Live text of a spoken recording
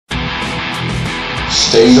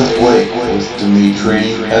Stay awake with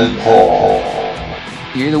Dimitri and Paul.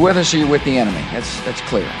 You're either with us or you're with the enemy. That's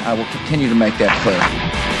clear. I will continue to make that clear.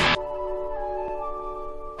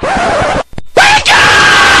 Wake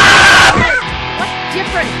up! What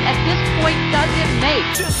difference at this point does it make?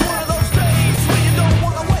 Just one of those days when you don't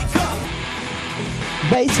want to wake up.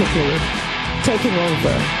 Basically, taking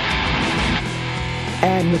over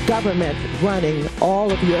and the government running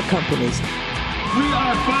all of your companies. We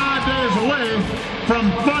are 5 days away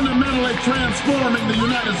from fundamentally transforming the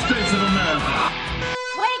United States of America.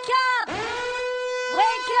 Wake up!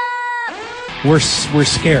 Wake up! We're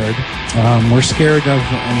scared. We're scared of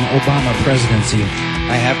an Obama presidency.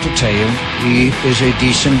 I have to tell you, he is a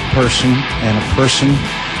decent person and a person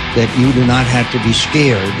that you do not have to be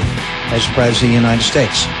scared as President of the United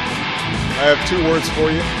States. I have 2 words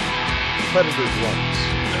for you. Predator drones.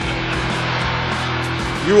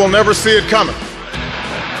 You will never see it coming.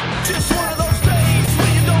 Just one of those days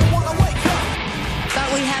when you don't want to wake up.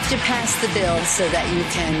 But we have to pass the bill so that you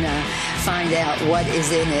can find out what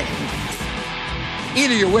is in it.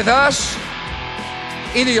 Either you're with us,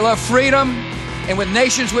 either you love freedom and with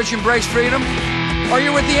nations which embrace freedom, or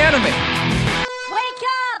you're with the enemy. Wake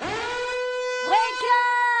up! Wake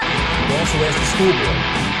up! We also ask the school board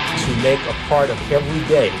to make a part of every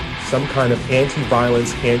day some kind of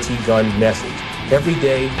anti-violence, anti-gun message. Every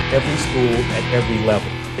day, every school, at every level.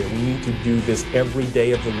 And we need to do this every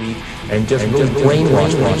day of the week and just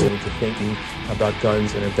brainwash them into thinking about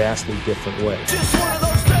guns in a vastly different way. Just one of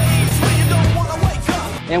those days when you don't want to wake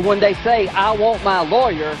up. And when they say, I want my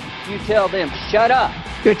lawyer, you tell them, shut up.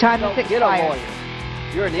 Your time is Don't get a expired.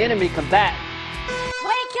 lawyer. You're an enemy combatant.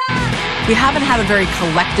 Wake up! We haven't had a very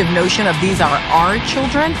collective notion of these are our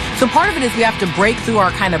children. So part of it is we have to break through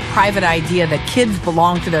our kind of private idea that kids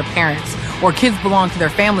belong to their parents or kids belong to their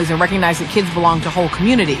families and recognize that kids belong to whole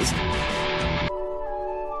communities.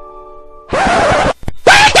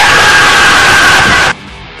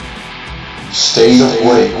 Stay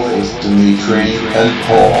awake with Dimitri and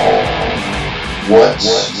Paul.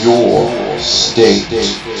 What's your state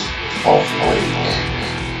of wake?